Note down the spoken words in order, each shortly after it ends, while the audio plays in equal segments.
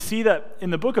see that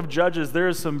in the book of Judges, there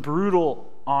is some brutal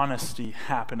honesty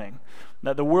happening.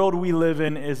 That the world we live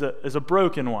in is a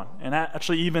broken one. And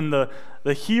actually even the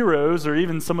heroes or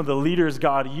even some of the leaders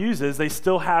God uses, they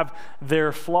still have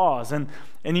their flaws. And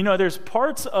there's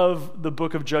parts of the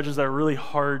book of Judges that are really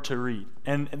hard to read.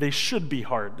 And they should be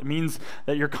hard. It means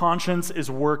that your conscience is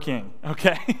working,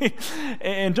 okay?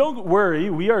 And don't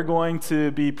worry, we are going to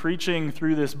be preaching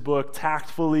through this book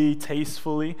tactfully,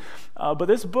 tastefully. But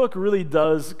this book really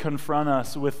does confront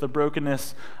us with the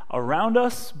brokenness around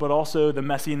us, but also the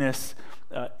messiness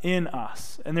in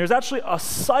us. And there's actually a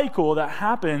cycle that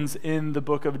happens in the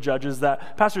book of Judges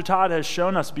that Pastor Todd has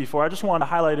shown us before. I just wanted to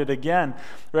highlight it again.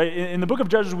 Right? In the book of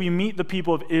Judges, we meet the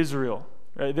people of Israel.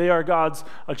 Right? They are God's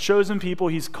chosen people.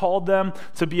 He's called them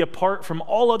to be apart from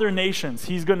all other nations.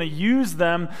 He's going to use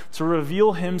them to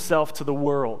reveal himself to the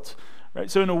world.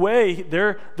 Right? So in a way,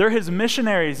 they're his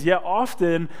missionaries, yet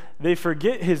often they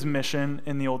forget his mission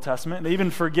in the Old Testament. They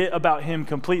even forget about him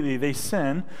completely. They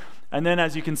sin. And then,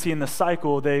 as you can see in the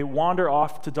cycle, they wander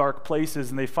off to dark places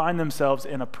and they find themselves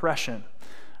in oppression.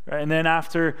 Right? And then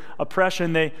after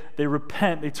oppression, they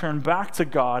repent, they turn back to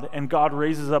God, and God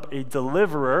raises up a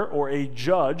deliverer or a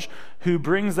judge who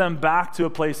brings them back to a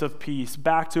place of peace,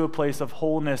 back to a place of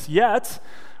wholeness. Yet,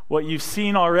 what you've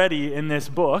seen already in this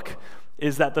book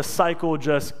is that the cycle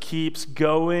just keeps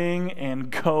going and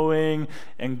going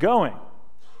and going.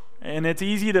 And it's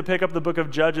easy to pick up the book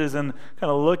of Judges and kind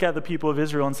of look at the people of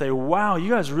Israel and say, wow, you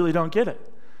guys really don't get it.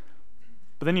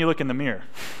 But then you look in the mirror.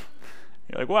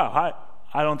 You're like, wow,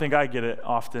 I don't think I get it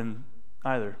often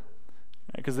either.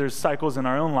 Because there's cycles in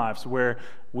our own lives where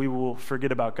we will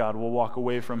forget about God, we'll walk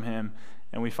away from him,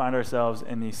 and we find ourselves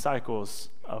in these cycles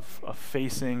of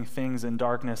facing things in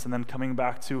darkness and then coming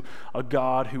back to a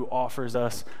God who offers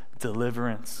us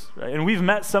deliverance. Right? And we've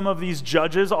met some of these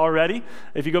judges already.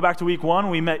 If you go back to week 1,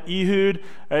 we met Ehud.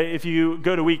 Right? If you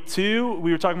go to week 2,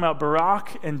 we were talking about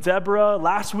Barak and Deborah.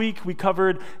 Last week, we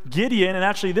covered Gideon. And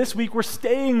actually, this week, we're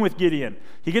staying with Gideon.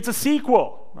 He gets a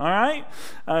sequel. All right?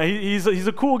 He's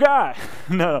a cool guy.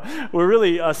 No, we're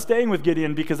really staying with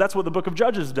Gideon because that's what the book of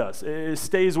Judges does. It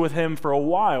stays with him for a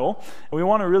while. And we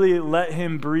want to really let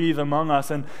him breathe among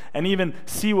us and even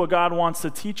see what God wants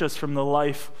to teach us from the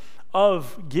life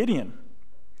of Gideon.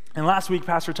 And last week,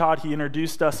 Pastor Todd, he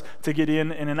introduced us to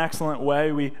Gideon in an excellent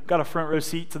way. We got a front row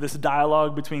seat to this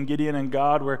dialogue between Gideon and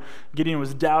God, where Gideon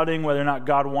was doubting whether or not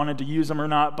God wanted to use him or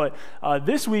not. But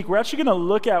this week, we're actually going to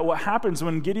look at what happens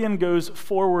when Gideon goes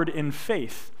forward in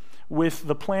faith with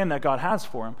the plan that God has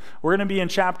for him. We're going to be in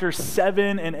chapters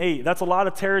 7 and 8. That's a lot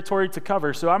of territory to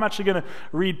cover. So I'm actually going to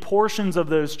read portions of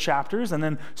those chapters and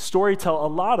then storytell a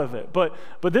lot of it. But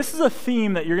this is a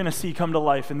theme that you're going to see come to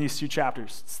life in these 2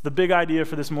 chapters. It's the big idea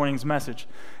for this morning's message.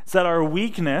 It's that our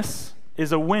weakness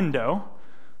is a window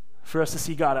for us to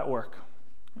see God at work.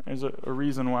 There's a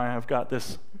reason why I've got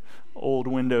this old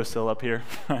windowsill up here.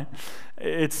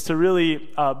 It's to really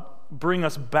bring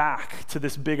us back to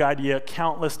this big idea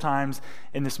countless times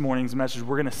in this morning's message.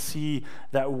 We're going to see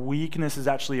that weakness is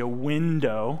actually a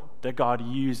window that God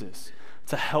uses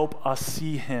to help us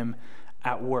see him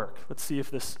at work. Let's see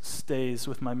if this stays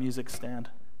with my music stand.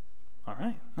 All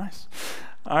right, nice.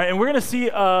 All right, and we're going to see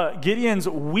Gideon's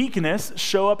weakness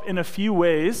show up in a few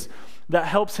ways that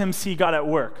helps him see God at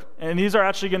work. And these are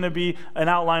actually going to be an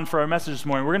outline for our message this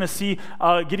morning. We're going to see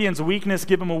Gideon's weakness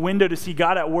give him a window to see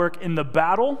God at work in the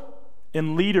battle,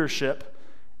 in leadership,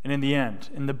 and in the end.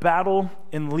 In the battle,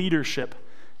 in leadership,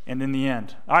 and in the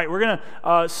end. All right, we're going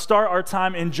to start our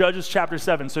time in Judges chapter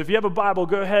 7. So if you have a Bible,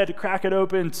 go ahead, crack it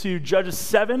open to Judges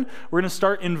 7. We're going to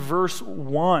start in verse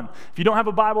 1. If you don't have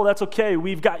a Bible, that's okay.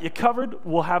 We've got you covered.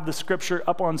 We'll have the scripture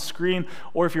up on screen.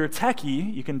 Or if you're a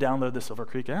techie, you can download the Silver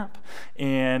Creek app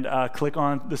and click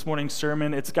on this morning's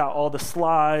sermon. It's got all the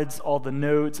slides, all the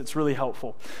notes. It's really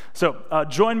helpful. So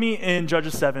join me in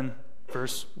Judges 7,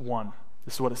 verse 1.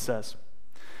 This is what it says.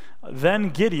 Then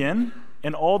Gideon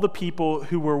and all the people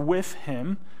who were with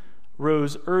him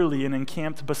rose early and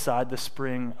encamped beside the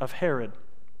spring of Harod.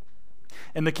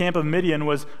 And the camp of Midian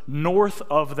was north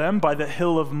of them by the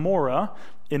hill of Morah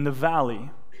in the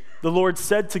valley. The Lord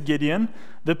said to Gideon,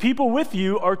 "The people with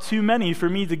you are too many for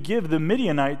me to give the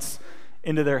Midianites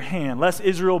into their hand, lest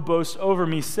Israel boast over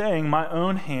me, saying, 'My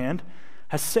own hand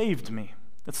has saved me.'"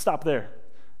 Let's stop there.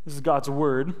 This is God's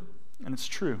word, and it's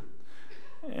true.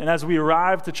 And as we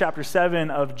arrive to chapter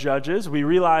 7 of Judges, we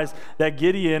realize that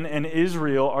Gideon and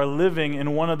Israel are living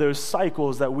in one of those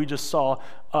cycles that we just saw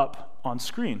up on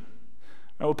screen.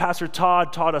 What Pastor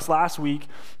Todd taught us last week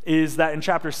is that in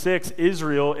chapter 6,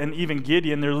 Israel and even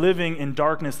Gideon, they're living in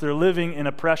darkness. They're living in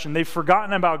oppression. They've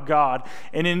forgotten about God.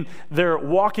 And in their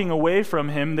walking away from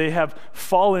him, they have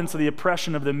fallen to the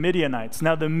oppression of the Midianites.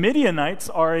 Now, the Midianites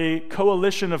are a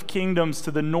coalition of kingdoms to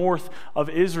the north of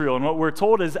Israel. And what we're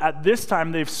told is at this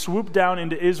time, they've swooped down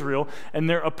into Israel and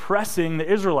they're oppressing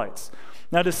the Israelites.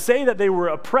 Now, to say that they were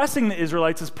oppressing the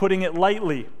Israelites is putting it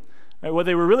lightly. Right? What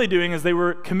they were really doing is they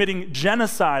were committing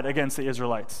genocide against the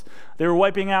Israelites. They were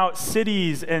wiping out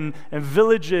cities and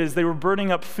villages. They were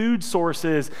burning up food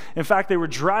sources. In fact, they were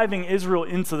driving Israel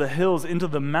into the hills, into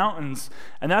the mountains.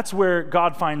 And that's where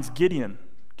God finds Gideon.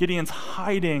 Gideon's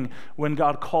hiding when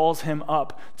God calls him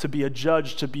up to be a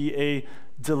judge, to be a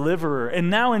deliverer.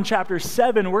 And now in chapter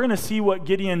 7, we're going to see what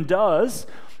Gideon does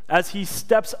as he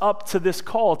steps up to this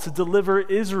call to deliver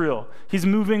Israel. He's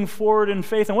moving forward in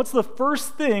faith. And what's the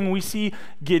first thing we see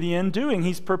Gideon doing?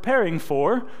 He's preparing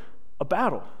for a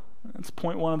battle. That's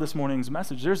point 1 of this morning's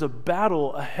message. There's a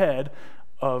battle ahead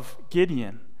of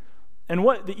Gideon. And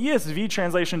what the ESV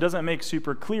translation doesn't make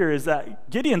super clear is that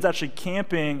Gideon's actually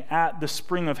camping at the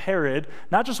spring of Herod,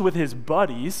 not just with his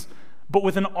buddies, but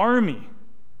with an army.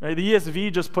 Right? The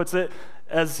ESV just puts it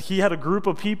as he had a group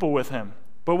of people with him.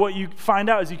 But what you find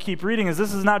out as you keep reading is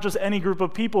this is not just any group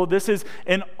of people. This is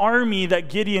an army that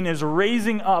Gideon is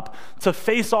raising up to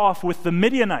face off with the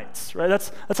Midianites, right?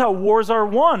 That's how wars are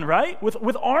won, right?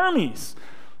 With armies.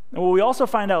 And what we also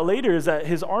find out later is that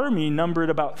his army numbered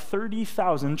about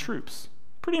 30,000 troops.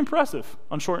 Pretty impressive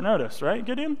on short notice, right,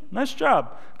 Gideon? Nice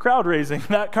job. Crowd raising,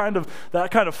 that kind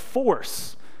of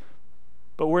force.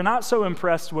 But we're not so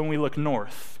impressed when we look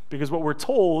north, because what we're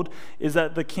told is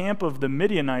that the camp of the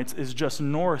Midianites is just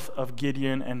north of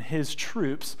Gideon and his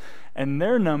troops, and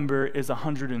their number is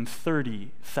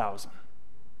 130,000.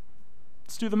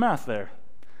 Let's do the math there.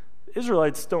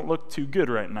 Israelites don't look too good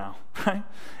right now, right?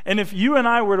 And if you and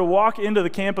I were to walk into the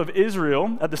camp of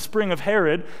Israel at the spring of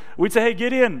Herod, we'd say, hey,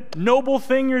 Gideon, noble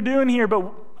thing you're doing here,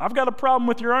 but I've got a problem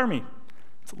with your army.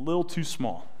 It's a little too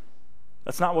small.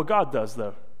 That's not what God does,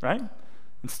 though, right?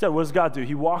 Instead, what does God do?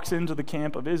 He walks into the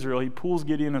camp of Israel, he pulls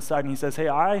Gideon aside, and he says, hey,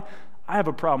 I have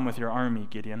a problem with your army,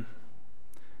 Gideon.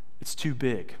 It's too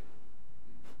big.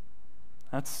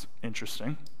 That's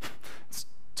interesting. It's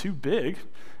too big.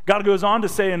 God goes on to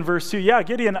say in verse 2, yeah,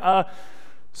 Gideon,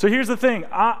 so here's the thing.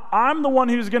 I'm the one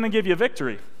who's going to give you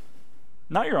victory,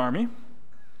 not your army.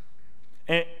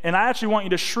 And I actually want you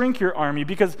to shrink your army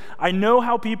because I know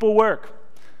how people work.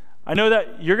 I know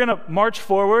that you're going to march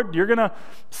forward, you're going to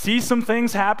see some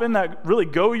things happen that really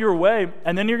go your way,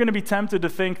 and then you're going to be tempted to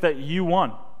think that you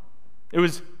won. It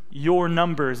was your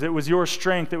numbers, it was your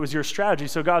strength, it was your strategy.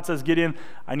 So God says, Gideon,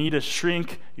 I need to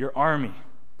shrink your army.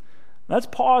 Let's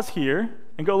pause here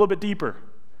and go a little bit deeper.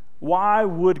 Why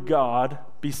would God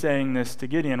be saying this to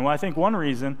Gideon? Well, I think one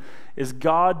reason is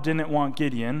God didn't want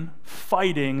Gideon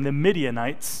fighting the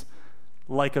Midianites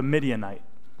like a Midianite.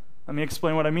 Let me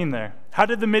explain what I mean there. How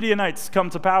did the Midianites come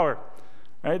to power?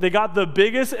 Right? They got the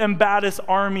biggest and baddest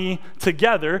army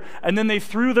together, and then they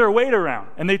threw their weight around,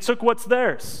 and they took what's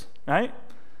theirs. Right?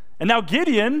 And now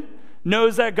Gideon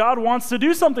knows that God wants to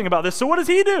do something about this. So what does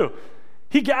he do?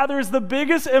 He gathers the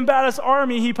biggest and baddest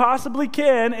army he possibly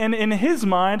can, and in his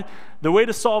mind, the way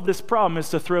to solve this problem is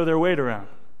to throw their weight around,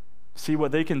 see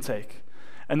what they can take.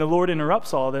 And the Lord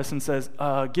interrupts all this and says,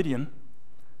 Gideon,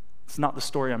 it's not the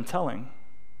story I'm telling.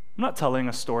 I'm not telling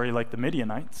a story like the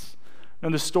Midianites. No,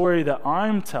 the story that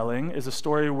I'm telling is a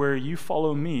story where you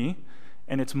follow me,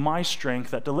 and it's my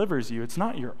strength that delivers you. It's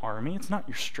not your army. It's not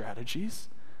your strategies.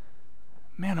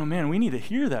 Man, oh man, we need to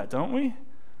hear that, don't we?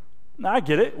 Now, I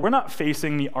get it. We're not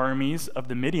facing the armies of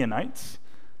the Midianites.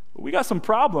 But we got some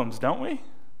problems, don't we?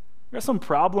 We got some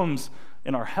problems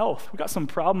in our health. We got some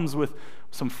problems with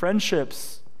some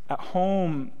friendships at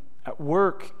home, at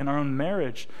work, in our own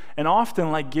marriage. And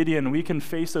often, like Gideon, we can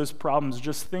face those problems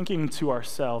just thinking to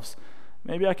ourselves,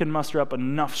 maybe I can muster up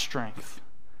enough strength.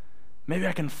 Maybe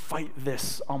I can fight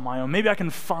this on my own. Maybe I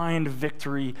can find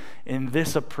victory in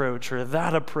this approach or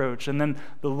that approach. And then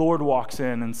the Lord walks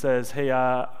in and says, hey,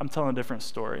 I'm telling a different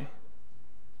story.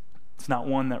 It's not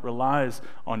one that relies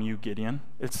on you, Gideon.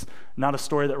 It's not a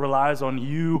story that relies on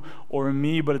you or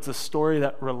me, but it's a story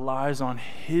that relies on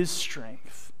his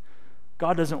strength.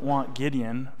 God doesn't want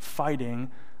Gideon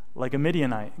fighting like a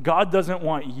Midianite. God doesn't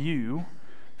want you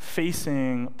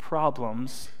facing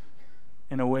problems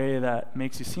in a way that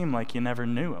makes you seem like you never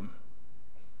knew him.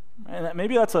 And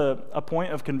maybe that's a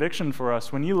point of conviction for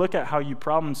us. When you look at how you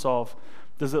problem solve,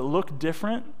 does it look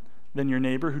different than your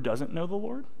neighbor who doesn't know the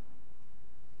Lord?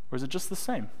 Or is it just the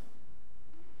same?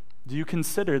 Do you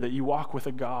consider that you walk with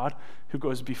a God who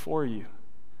goes before you,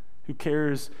 who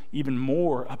cares even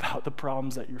more about the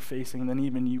problems that you're facing than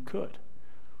even you could.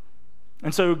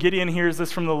 And so Gideon hears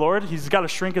this from the Lord. He's got to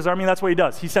shrink his army. That's what he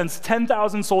does. He sends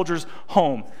 10,000 soldiers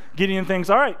home. Gideon thinks,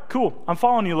 all right, cool, I'm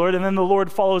following you, Lord. And then the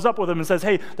Lord follows up with him and says,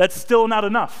 hey, that's still not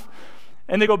enough.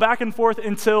 And they go back and forth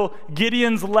until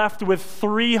Gideon's left with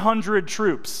 300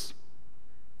 troops.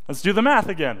 Let's do the math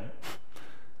again.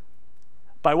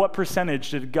 By what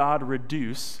percentage did God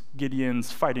reduce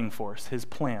Gideon's fighting force, his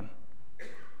plan?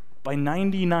 By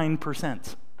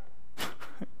 99%.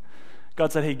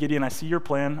 God said, hey, Gideon, I see your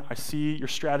plan. I see your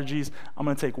strategies. I'm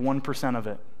going to take 1% of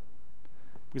it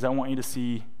because I want you to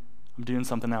see I'm doing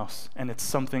something else, and it's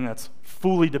something that's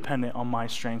fully dependent on my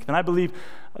strength. And I believe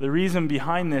the reason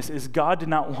behind this is God did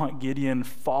not want Gideon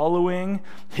following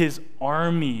his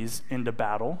armies into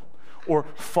battle or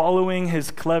following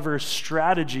his clever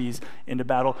strategies into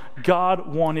battle. God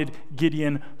wanted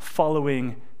Gideon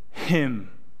following him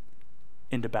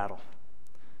into battle.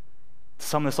 To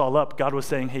sum this all up, God was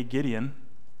saying, hey, Gideon,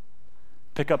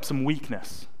 pick up some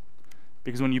weakness.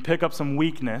 Because when you pick up some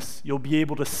weakness, you'll be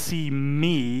able to see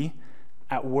me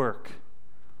at work.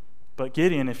 But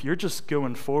Gideon, if you're just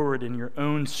going forward in your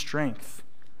own strength,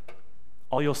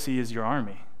 all you'll see is your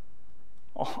army.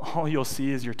 All you'll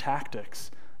see is your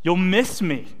tactics. You'll miss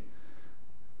me.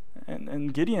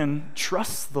 And Gideon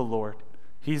trusts the Lord.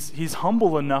 He's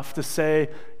humble enough to say,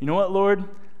 you know what, Lord?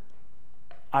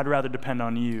 I'd rather depend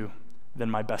on you than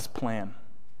my best plan.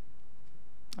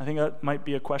 I think that might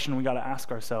be a question we got to ask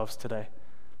ourselves today.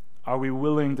 Are we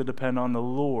willing to depend on the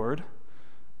Lord,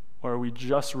 or are we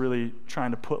just really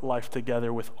trying to put life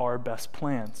together with our best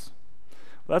plans?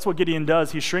 Well, that's what Gideon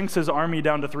does. He shrinks his army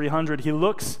down to 300. He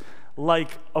looks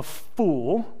like a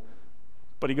fool,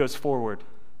 but he goes forward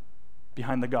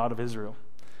behind the God of Israel.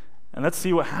 And let's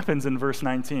see what happens in verse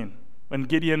 19. When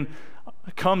Gideon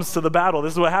comes to the battle,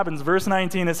 this is what happens. Verse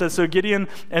 19, it says, so Gideon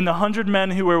and the 100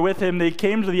 men who were with him, they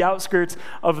came to the outskirts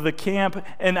of the camp,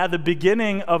 and at the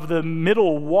beginning of the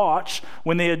middle watch,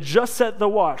 when they had just set the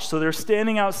watch, so they're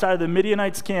standing outside of the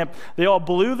Midianites' camp, they all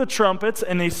blew the trumpets,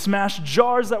 and they smashed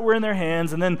jars that were in their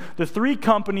hands, and then the 3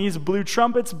 companies blew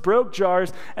trumpets, broke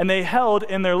jars, and they held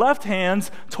in their left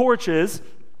hands torches,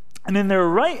 and in their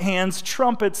right hands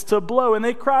trumpets to blow, and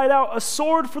they cried out, a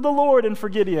sword for the Lord and for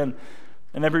Gideon.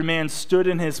 And every man stood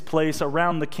in his place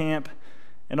around the camp,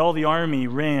 and all the army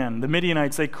ran. The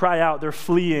Midianites, they cry out, they're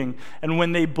fleeing. And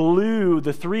when they blew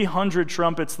the 300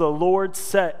 trumpets, the Lord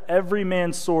set every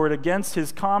man's sword against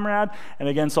his comrade and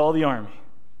against all the army.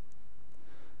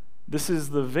 This is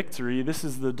the victory, this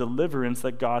is the deliverance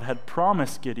that God had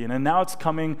promised Gideon, and now it's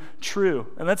coming true.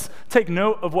 And let's take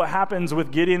note of what happens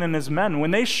with Gideon and his men.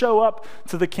 When they show up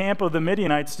to the camp of the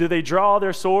Midianites, do they draw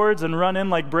their swords and run in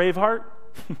like Braveheart?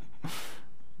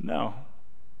 No.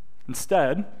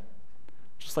 Instead,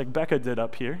 just like Becca did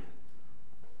up here,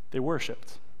 they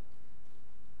worshiped.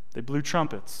 They blew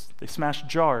trumpets. They smashed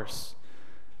jars.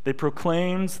 They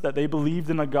proclaimed that they believed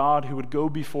in a God who would go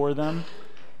before them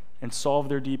and solve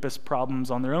their deepest problems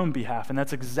on their own behalf. And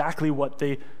that's exactly what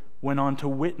they went on to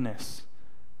witness.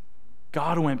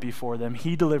 God went before them.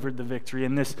 He delivered the victory.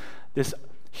 And this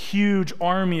huge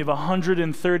army of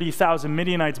 130,000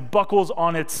 Midianites buckles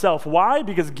on itself. Why?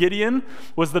 Because Gideon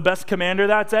was the best commander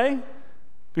that day?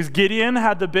 Because Gideon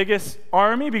had the biggest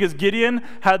army? Because Gideon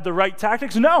had the right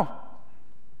tactics? No.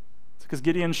 It's because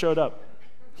Gideon showed up.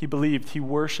 He believed, he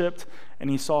worshiped, and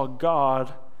he saw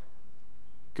God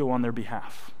go on their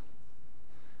behalf.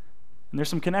 And there's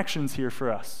some connections here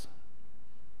for us.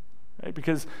 Right?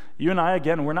 Because you and I,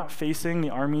 again, we're not facing the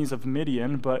armies of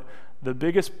Midian, but the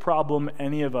biggest problem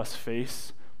any of us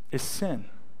face is sin.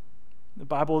 The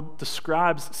Bible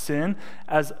describes sin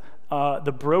as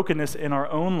the brokenness in our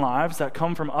own lives that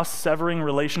come from us severing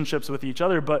relationships with each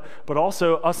other, but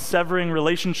also us severing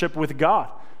relationship with God.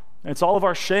 And it's all of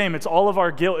our shame, it's all of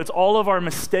our guilt, it's all of our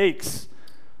mistakes.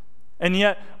 And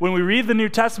yet, when we read the New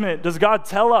Testament, does God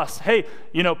tell us, hey,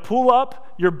 pull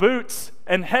up your boots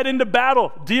and head into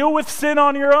battle, deal with sin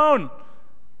on your own?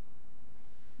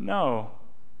 No.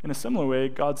 In a similar way,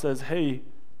 God says, hey,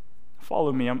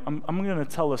 follow me. I'm going to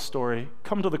tell a story.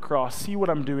 Come to the cross. See what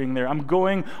I'm doing there. I'm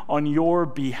going on your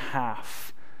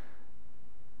behalf.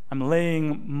 I'm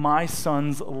laying my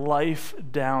son's life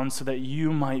down so that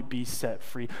you might be set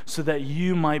free, so that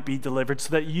you might be delivered,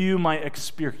 so that you might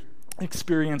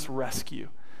experience rescue.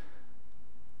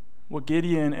 What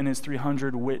Gideon and his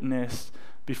 300 witnessed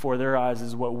before their eyes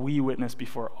is what we witness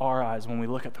before our eyes when we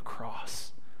look at the cross.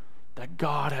 That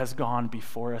God has gone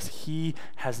before us. He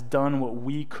has done what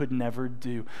we could never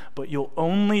do. But you'll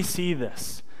only see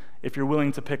this if you're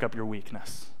willing to pick up your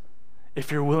weakness.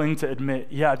 if you're willing to admit,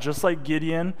 yeah, just like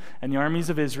Gideon and the armies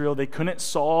of Israel, they couldn't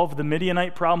solve the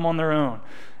Midianite problem on their own.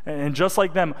 And just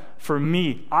like them, for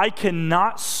me, I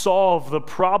cannot solve the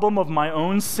problem of my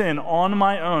own sin on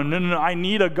my own. No. I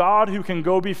need a God who can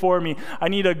go before me. I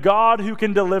need a God who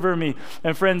can deliver me.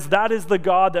 And friends, that is the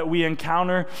God that we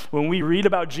encounter when we read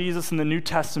about Jesus in the New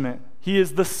Testament. He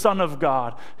is the Son of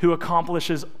God who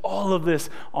accomplishes all of this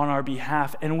on our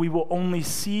behalf, and we will only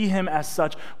see him as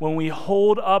such when we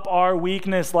hold up our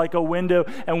weakness like a window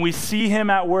and we see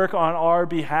him at work on our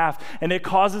behalf, and it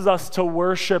causes us to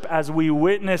worship as we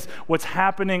witness what's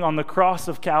happening on the cross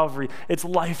of Calvary. It's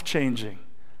life-changing.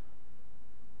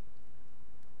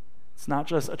 It's not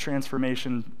just a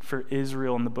transformation for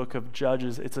Israel in the book of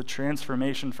Judges, it's a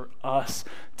transformation for us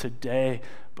today.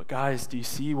 But guys, do you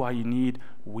see why you need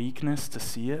weakness to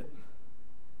see it?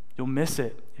 You'll miss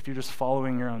it if you're just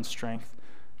following your own strength,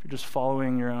 if you're just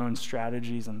following your own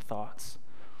strategies and thoughts.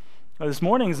 Now, this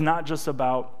morning is not just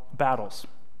about battles.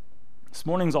 This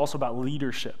morning is also about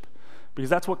leadership, because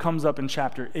that's what comes up in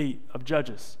chapter 8 of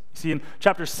Judges. You see, in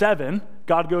chapter 7,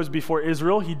 God goes before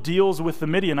Israel. He deals with the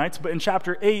Midianites. But in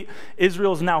chapter 8,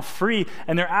 Israel is now free,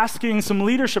 and they're asking some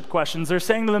leadership questions. They're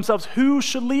saying to themselves, who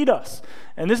should lead us?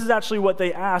 And this is actually what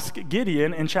they ask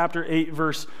Gideon in chapter 8,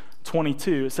 verse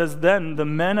 22. It says, then the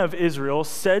men of Israel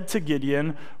said to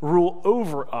Gideon, rule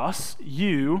over us,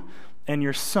 you and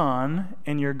your son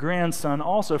and your grandson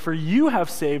also, for you have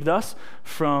saved us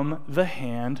from the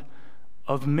hand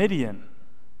of Midian.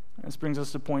 This brings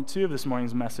us to point 2 of this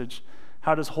morning's message.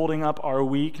 How does holding up our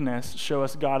weakness show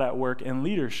us God at work in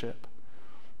leadership?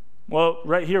 Well,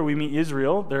 right here we meet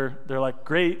Israel. They're like,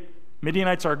 great,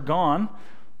 Midianites are gone.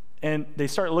 And they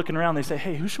start looking around. They say,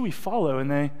 hey, who should we follow? And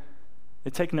they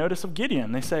take notice of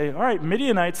Gideon. They say, all right,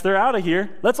 Midianites, they're out of here.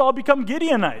 Let's all become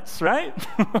Gideonites, right?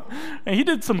 And he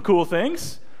did some cool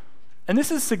things. And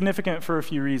this is significant for a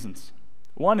few reasons.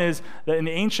 One is that in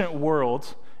the ancient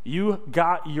world, you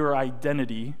got your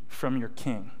identity from your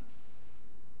king.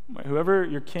 Whoever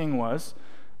your king was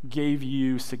gave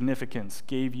you significance,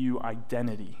 gave you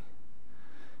identity.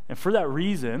 And for that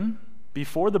reason,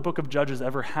 before the book of Judges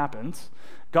ever happened,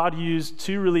 God used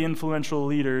 2 really influential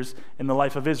leaders in the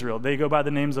life of Israel. They go by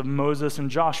the names of Moses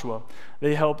and Joshua.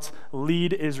 They helped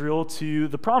lead Israel to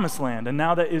the promised land. And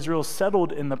now that Israel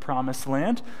settled in the promised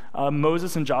land,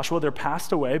 Moses and Joshua, they're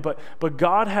passed away, but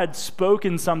God had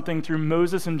spoken something through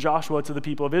Moses and Joshua to the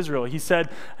people of Israel. He said,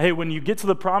 hey, when you get to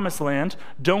the promised land,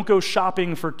 don't go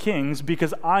shopping for kings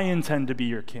because I intend to be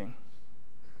your king.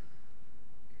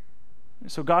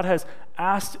 So God has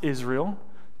asked Israel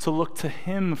to look to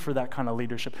him for that kind of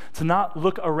leadership, to not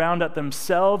look around at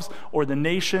themselves or the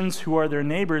nations who are their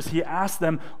neighbors. He asked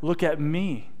them, look at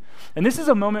me. And this is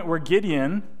a moment where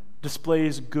Gideon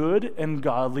displays good and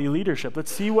godly leadership.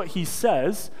 Let's see what he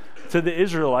says to the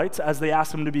Israelites as they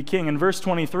ask him to be king. In verse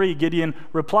 23, Gideon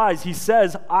replies, he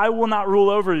says, I will not rule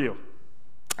over you,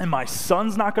 and my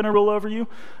son's not going to rule over you.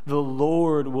 The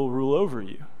Lord will rule over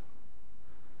you.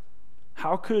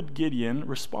 How could Gideon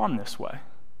respond this way?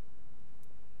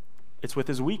 It's with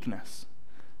his weakness.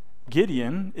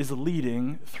 Gideon is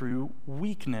leading through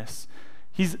weakness.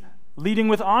 He's leading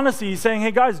with honesty. He's saying, hey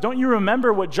guys, don't you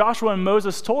remember what Joshua and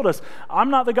Moses told us?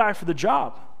 I'm not the guy for the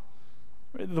job.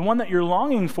 The one that you're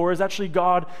longing for is actually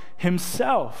God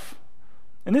himself.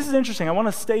 And this is interesting. I want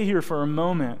to stay here for a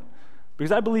moment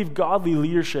because I believe godly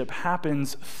leadership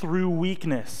happens through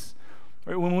weakness.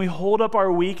 When we hold up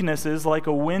our weaknesses like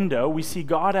a window, we see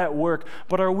God at work,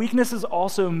 but our weaknesses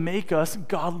also make us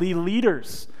godly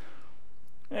leaders.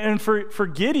 And for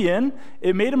Gideon,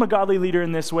 it made him a godly leader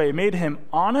in this way. It made him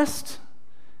honest,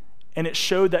 and it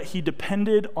showed that he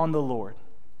depended on the Lord.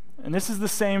 And this is the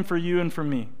same for you and for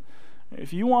me.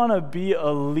 If you want to be a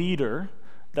leader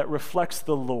that reflects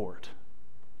the Lord,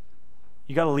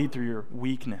 you got to lead through your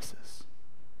weaknesses.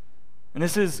 And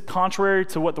this is contrary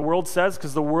to what the world says,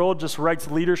 because the world just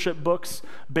writes leadership books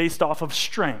based off of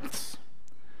strengths.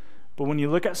 But when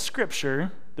you look at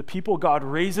Scripture, the people God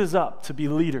raises up to be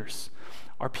leaders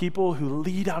are people who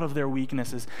lead out of their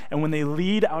weaknesses. And when they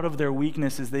lead out of their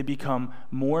weaknesses, they become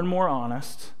more and more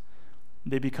honest.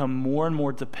 They become more and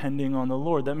more depending on the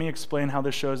Lord. Let me explain how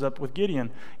this shows up with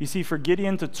Gideon. You see, for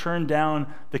Gideon to turn down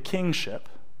the kingship,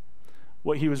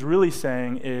 what he was really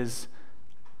saying is,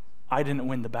 I didn't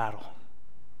win the battle.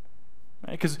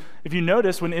 Because if you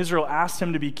notice, when Israel asked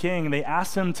him to be king, they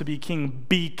asked him to be king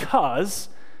because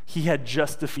he had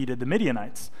just defeated the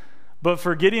Midianites. But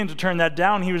for Gideon to turn that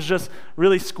down, he was just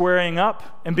really squaring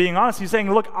up and being honest. He's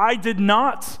saying, look, I did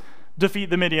not defeat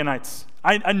the Midianites.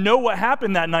 I know what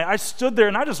happened that night. I stood there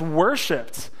and I just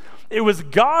worshiped. It was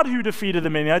God who defeated the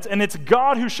Midianites, and it's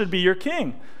God who should be your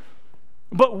king.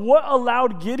 But what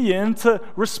allowed Gideon to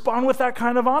respond with that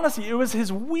kind of honesty? It was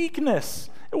his weakness.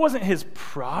 It wasn't his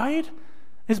pride.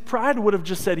 His pride would have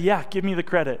just said, yeah, give me the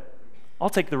credit. I'll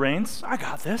take the reins. I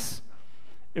got this.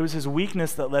 It was his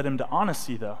weakness that led him to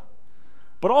honesty, though.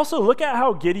 But also look at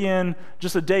how Gideon,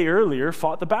 just a day earlier,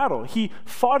 fought the battle. He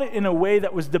fought it in a way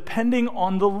that was depending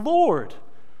on the Lord,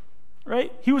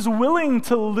 right? He was willing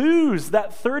to lose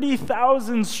that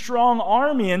 30,000 strong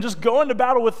army and just go into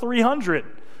battle with 300,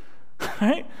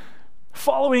 right?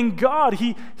 Following God,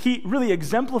 he really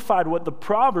exemplified what the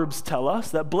Proverbs tell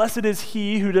us, that blessed is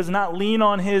he who does not lean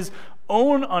on his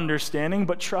own understanding,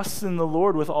 but trusts in the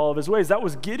Lord with all of his ways. That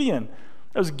was Gideon.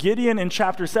 That was Gideon in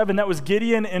chapter 7. That was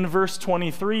Gideon in verse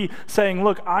 23 saying,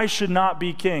 look, I should not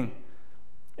be king.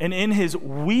 And in his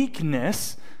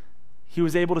weakness, he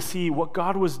was able to see what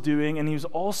God was doing, and he was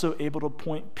also able to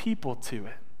point people to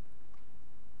it.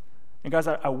 And guys,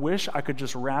 I wish I could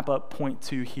just wrap up point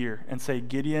 2 here and say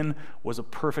Gideon was a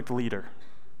perfect leader.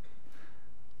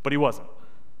 But he wasn't.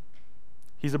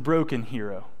 He's a broken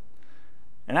hero.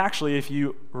 And actually, if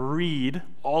you read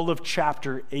all of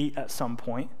chapter 8 at some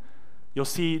point, you'll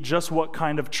see just what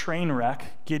kind of train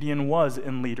wreck Gideon was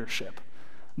in leadership.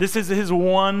 This is his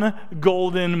one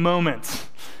golden moment.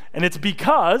 And it's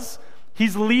because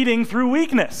he's leading through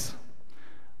weakness.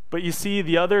 But you see,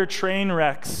 the other train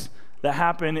wrecks that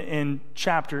happen in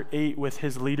chapter 8 with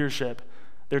his leadership,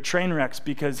 they're train wrecks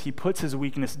because he puts his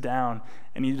weakness down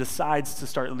and he decides to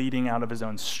start leading out of his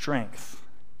own strength.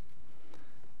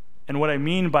 And what I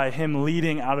mean by him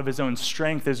leading out of his own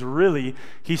strength is really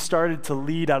he started to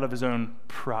lead out of his own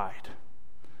pride.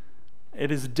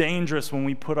 It is dangerous when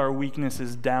we put our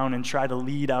weaknesses down and try to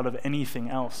lead out of anything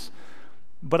else.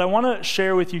 But I want to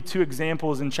share with you 2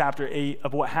 examples in chapter 8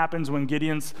 of what happens when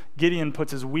Gideon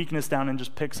puts his weakness down and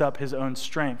just picks up his own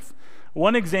strength.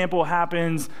 One example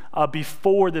happens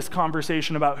before this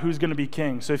conversation about who's going to be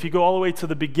king. So if you go all the way to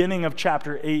the beginning of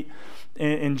chapter 8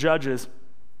 in Judges,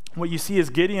 what you see is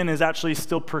Gideon is actually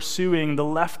still pursuing the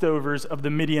leftovers of the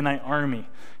Midianite army.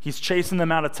 He's chasing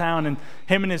them out of town, and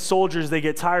him and his soldiers, they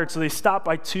get tired, so they stop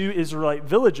by 2 Israelite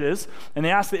villages, and they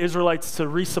ask the Israelites to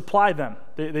resupply them.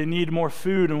 They need more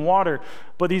food and water.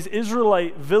 But these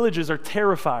Israelite villages are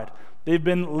terrified. They've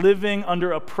been living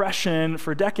under oppression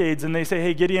for decades, and they say,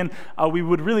 hey, Gideon, we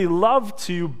would really love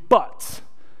to, but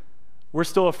we're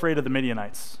still afraid of the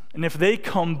Midianites. And if they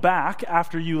come back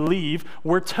after you leave,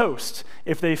 we're toast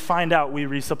if they find out we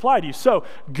resupplied you. So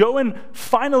go and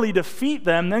finally defeat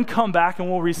them, then come back and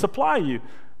we'll resupply you.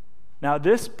 Now at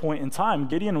this point in time,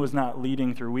 Gideon was not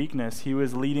leading through weakness. He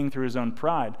was leading through his own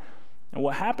pride. And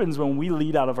what happens when we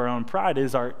lead out of our own pride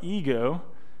is our ego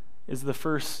is the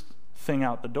first thing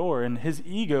out the door. And his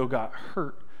ego got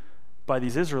hurt by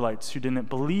these Israelites who didn't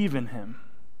believe in him.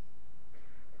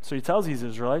 So he tells these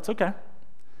Israelites, okay,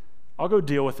 I'll go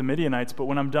deal with the Midianites, but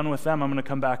when I'm done with them, I'm going to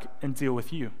come back and deal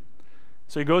with you.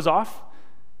 So he goes off,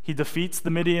 he defeats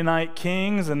the Midianite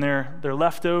kings and their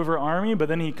leftover army, but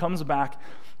then he comes back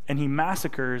and he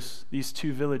massacres these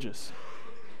 2 villages.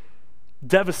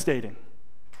 Devastating.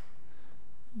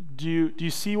 Do you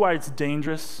see why it's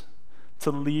dangerous to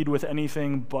lead with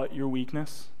anything but your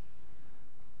weakness?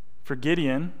 For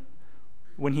Gideon,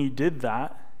 when he did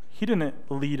that, he didn't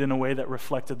lead in a way that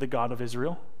reflected the God of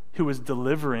Israel, who was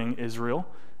delivering Israel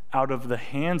out of the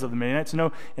hands of the Midianites.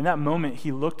 No, in that moment,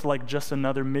 he looked like just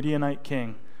another Midianite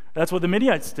king. That's what the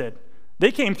Midianites did.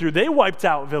 They came through, they wiped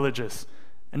out villages.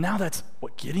 And now that's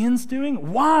what Gideon's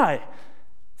doing? Why?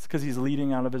 It's because he's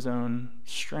leading out of his own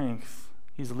strength.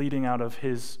 He's leading out of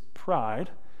his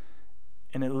pride,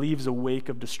 and it leaves a wake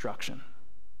of destruction.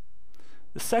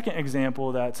 The second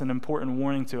example that's an important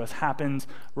warning to us happens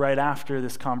right after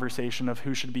this conversation of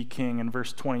who should be king in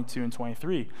verse 22 and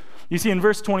 23. You see, in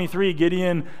verse 23,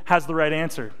 Gideon has the right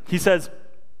answer. He says,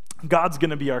 God's going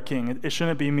to be our king. It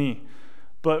shouldn't be me.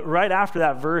 But right after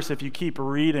that verse, if you keep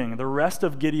reading, the rest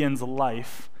of Gideon's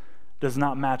life does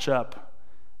not match up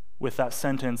with that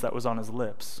sentence that was on his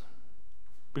lips.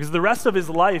 Because the rest of his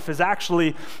life is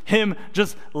actually him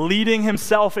just leading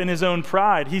himself in his own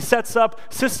pride. He sets up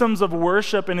systems of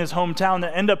worship in his hometown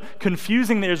that end up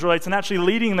confusing the Israelites and actually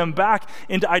leading them back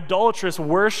into idolatrous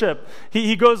worship.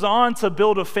 He goes on to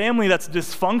build a family that's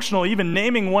dysfunctional, even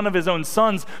naming one of his own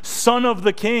sons, son of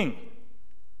the king.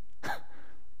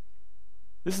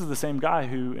 This is the same guy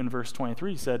who in verse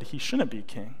 23 said he shouldn't be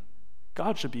king.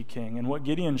 God should be king. And what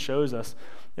Gideon shows us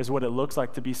is what it looks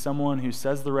like to be someone who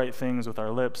says the right things with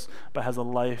our lips, but has a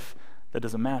life that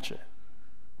doesn't match it.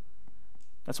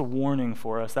 That's a warning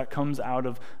for us. That comes out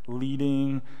of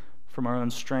leading from our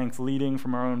own strength, leading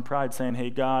from our own pride, saying, hey,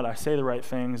 God, I say the right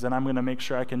things, and I'm going to make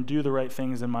sure I can do the right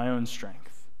things in my own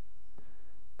strength.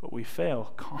 but we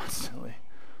fail constantly.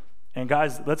 And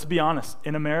guys, let's be honest.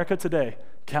 In America today,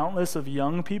 countless of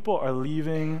young people are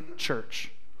leaving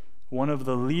church. One of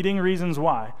the leading reasons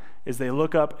why is they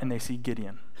look up and they see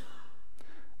Gideon.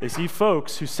 They see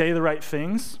folks who say the right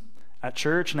things at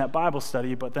church and at Bible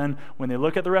study, but then when they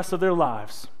look at the rest of their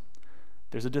lives,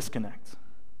 there's a disconnect.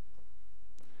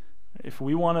 If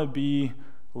we want to be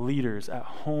leaders at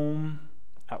home,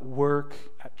 at work,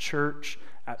 at church,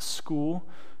 at school,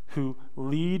 who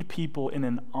lead people in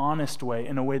an honest way,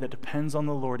 in a way that depends on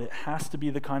the Lord, it has to be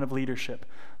the kind of leadership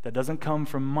that doesn't come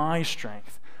from my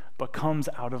strength, but comes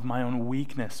out of my own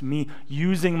weakness, me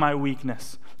using my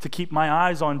weakness to keep my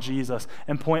eyes on Jesus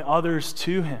and point others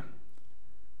to him.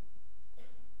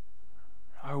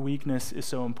 Our weakness is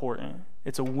so important.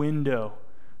 It's a window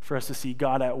for us to see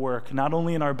God at work, not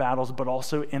only in our battles, but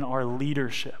also in our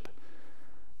leadership.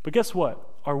 But guess what?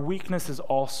 Our weakness is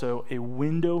also a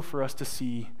window for us to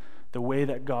see the way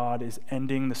that God is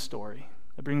ending the story.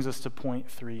 That brings us to point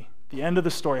 3, the end of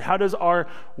the story. How does our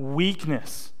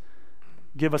weakness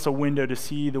give us a window to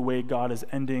see the way God is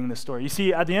ending the story? You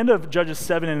see, at the end of Judges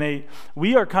 7 and 8,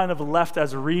 we are kind of left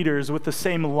as readers with the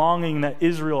same longing that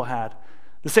Israel had.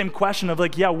 The same question of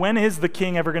when is the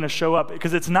king ever going to show up?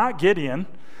 Because it's not Gideon,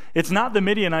 it's not the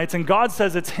Midianites, and God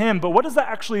says it's him. But what does that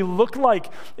actually look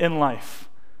like in life?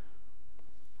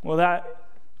 Well, that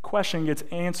question gets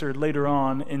answered later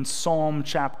on in Psalm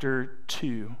chapter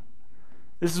 2.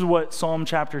 This is what Psalm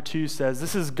chapter 2 says.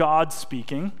 This is God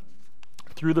speaking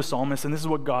through the psalmist, and this is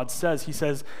what God says. He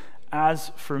says, "As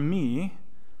for me,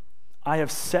 I have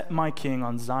set my king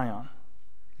on Zion,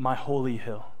 my holy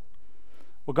hill."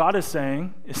 What God is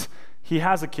saying is he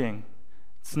has a king.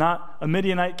 It's not a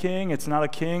Midianite king. It's not a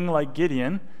king like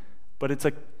Gideon, but it's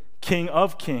a king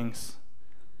of kings.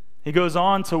 He goes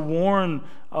on to warn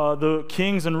the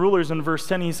kings and rulers in verse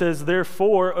 10. He says,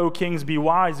 "Therefore, O kings, be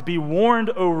wise. Be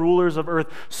warned, O rulers of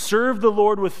earth. Serve the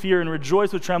Lord with fear and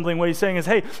rejoice with trembling." What he's saying is,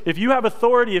 hey, if you have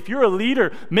authority, if you're a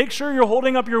leader, make sure you're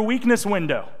holding up your weakness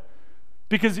window,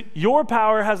 because your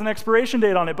power has an expiration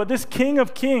date on it. But this King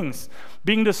of Kings,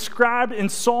 being described in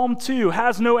Psalm 2,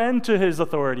 has no end to his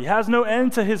authority, has no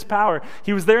end to his power.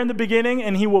 He was there in the beginning,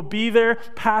 and he will be there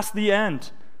past the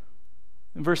end.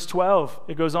 In verse 12,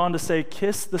 it goes on to say,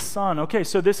 "Kiss the Son." Okay,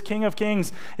 so this King of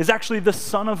Kings is actually the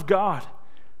Son of God.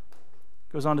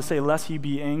 It goes on to say, "Lest he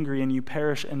be angry and you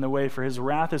perish in the way, for his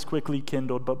wrath is quickly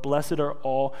kindled, but blessed are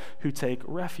all who take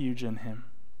refuge in him."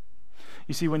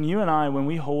 You see, when you and I, when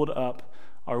we hold up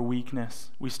our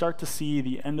weakness, we start to see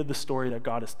the end of the story that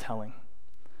God is telling.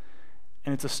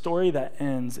 And it's a story that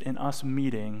ends in us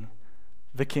meeting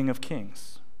the King of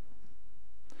Kings.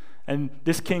 And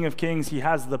this King of Kings, he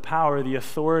has the power, the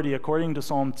authority, according to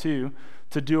Psalm 2,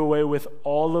 to do away with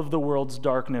all of the world's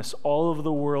darkness, all of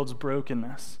the world's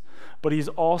brokenness. But he's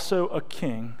also a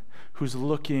king who's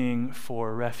looking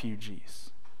for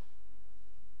refugees.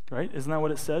 Right? Isn't that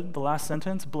what it said? The last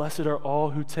sentence? "Blessed are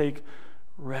all who take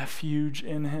refuge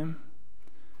in him."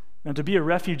 Now, to be a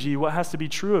refugee, what has to be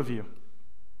true of you?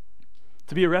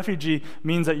 To be a refugee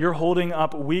means that you're holding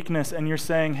up weakness and you're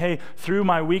saying, hey, through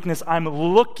my weakness, I'm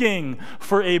looking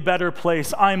for a better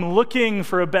place. I'm looking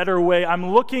for a better way.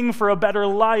 I'm looking for a better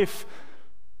life.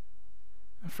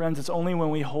 And friends, it's only when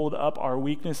we hold up our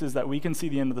weaknesses that we can see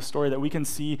the end of the story, that we can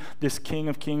see this King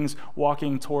of Kings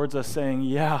walking towards us saying,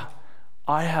 yeah,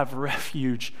 I have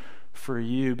refuge for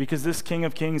you. Because this King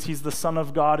of Kings, he's the Son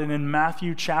of God. And in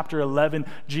Matthew chapter 11,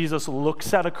 Jesus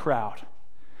looks at a crowd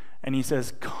and he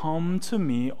says, "Come to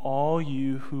me, all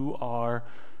you who are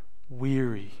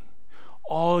weary,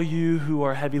 all you who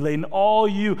are heavy laden, all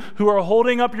you who are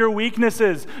holding up your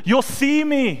weaknesses. You'll see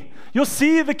me. You'll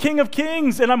see the King of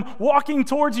Kings, and I'm walking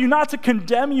towards you not to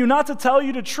condemn you, not to tell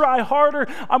you to try harder.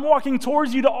 I'm walking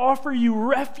towards you to offer you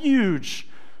refuge."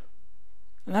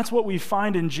 And that's what we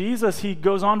find in Jesus. He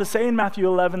goes on to say in Matthew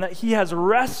 11 that he has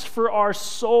rest for our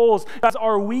souls. As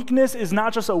our weakness is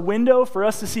not just a window for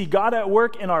us to see God at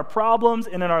work in our problems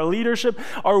and in our leadership.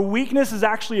 Our weakness is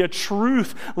actually a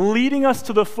truth leading us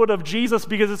to the foot of Jesus,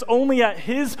 because it's only at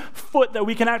his foot that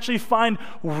we can actually find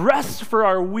rest for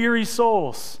our weary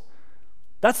souls.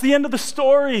 That's the end of the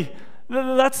story.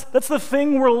 That's the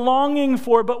thing we're longing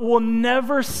for, but we'll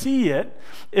never see it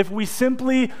if we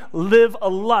simply live a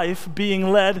life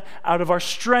being led out of our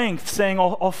strength, saying,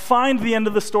 I'll find the end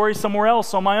of the story somewhere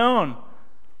else on my own.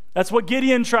 That's what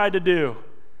Gideon tried to do.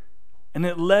 And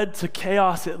it led to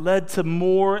chaos. It led to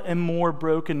more and more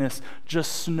brokenness,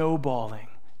 just snowballing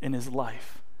in his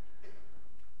life.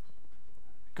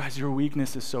 Guys, your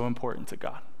weakness is so important to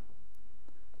God,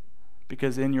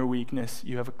 because in your weakness,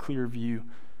 you have a clear view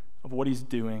of what he's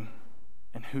doing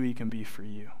and who he can be for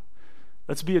you.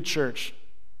 Let's be a church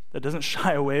that doesn't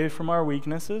shy away from our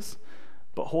weaknesses,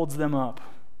 but holds them up,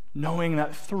 knowing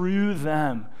that through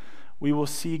them we will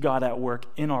see God at work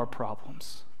in our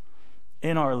problems,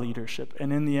 in our leadership,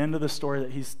 and in the end of the story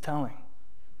that he's telling.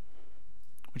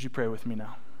 Would you pray with me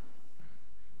now?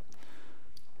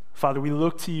 Father, we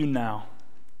look to you now.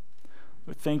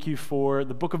 We thank you for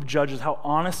the book of Judges, how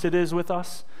honest it is with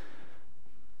us,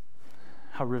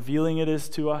 how revealing it is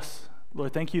to us.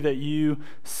 Lord, thank you that you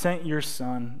sent your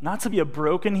son, not to be a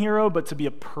broken hero, but to be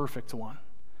a perfect one.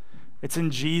 It's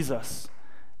in Jesus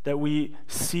that we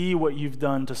see what you've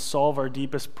done to solve our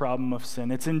deepest problem of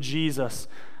sin. It's in Jesus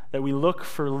that we look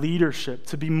for leadership,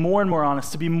 to be more and more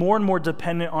honest, to be more and more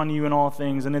dependent on you in all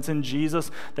things. And it's in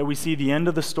Jesus that we see the end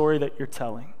of the story that you're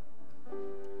telling.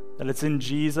 That it's in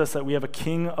Jesus that we have a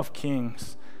King of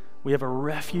Kings. We have a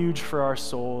refuge for our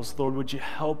souls. Lord, would you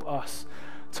help us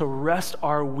to rest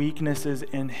our weaknesses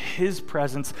in his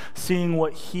presence, seeing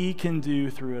what he can do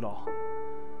through it all.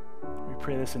 We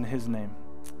pray this in his name.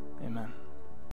 Amen.